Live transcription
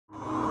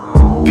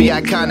Be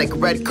iconic,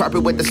 red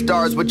carpet with the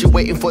stars. What you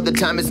waiting for? The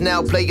time is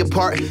now, play your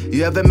part.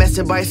 You ever met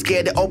somebody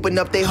scared to open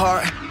up their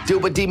heart? Deal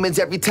with demons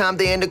every time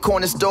they in the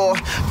corner store.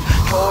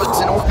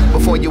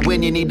 Before you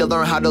win, you need to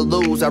learn how to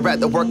lose. I'd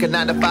rather work a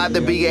 9 to 5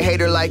 than be a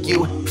hater like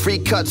you. Free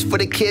cuts for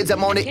the kids,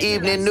 I'm on the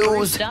evening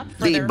news.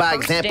 Lead by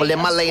example, in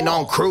my lane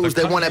on cruise.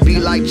 They wanna be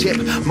like Chip,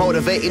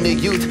 motivating the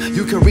youth.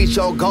 You can reach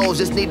your goals,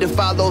 just need to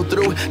follow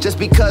through. Just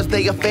because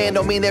they a fan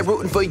don't mean they're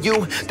rooting for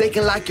you. They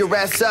can lock your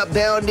ass up,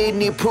 they don't need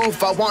any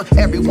proof. I want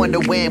everyone to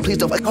win, please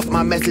don't fuck off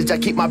my message. I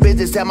keep my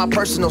business and my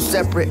personal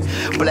separate.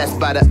 Blessed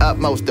by the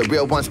utmost, the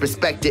real ones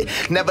respected.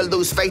 Never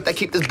lose faith, I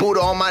keep this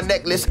Buddha on my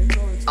necklace.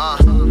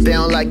 They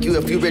don't like you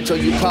if you rich or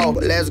you poor.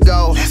 Let's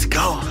go. Let's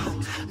go.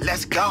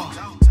 Let's go.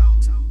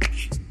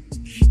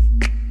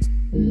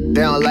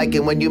 They don't like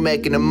it when you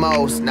making the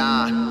most,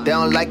 nah. They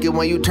don't like it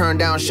when you turn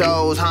down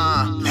shows,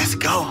 huh? Let's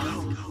go.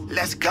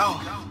 Let's go.